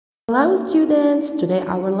Hello students, today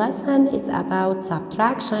our lesson is about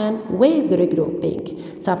subtraction with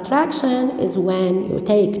regrouping. Subtraction is when you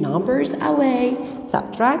take numbers away.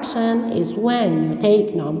 Subtraction is when you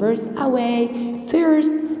take numbers away.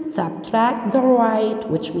 First, subtract the right,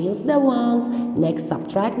 which means the ones. Next,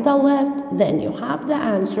 subtract the left, then you have the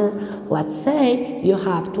answer. Let's say you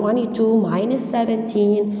have 22 minus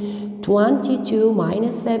 17. 22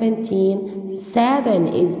 minus 17, 7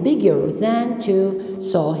 is bigger than 2,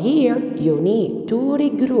 so here you need to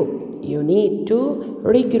regroup.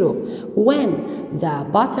 When the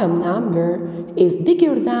bottom number is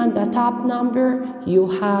bigger than the top number, you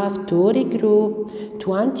have to regroup.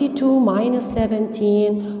 22 minus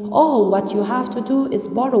 17, all what you have to do is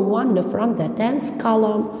borrow 1 from the tens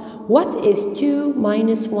column. What is 2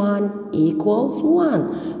 minus 1 equals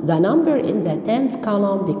 1? The number in the tens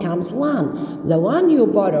column becomes 1. The one you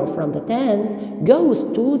borrow from the tens goes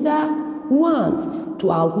to the ones.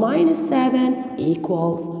 12 minus 7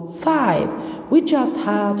 equals 5. We just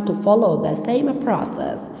have to follow the same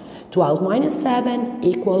process. 12 minus 7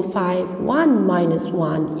 equals 5. 1 minus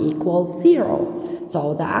 1 equals 0.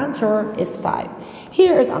 So the answer is 5.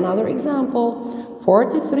 Here is another example.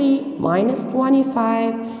 43 minus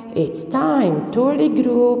 25. It's time to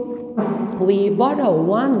regroup. We borrow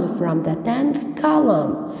 1 from the tens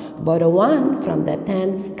column. Borrow 1 from the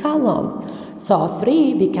tens column. So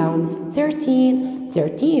 3 becomes 13.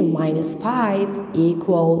 13 minus 5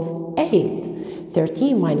 equals 8.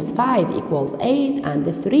 13 minus 5 equals 8, and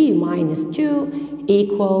 3 minus 2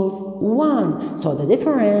 equals 1. So the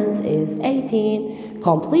difference is 18.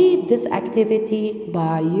 Complete this activity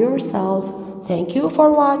by yourselves. Thank you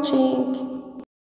for watching.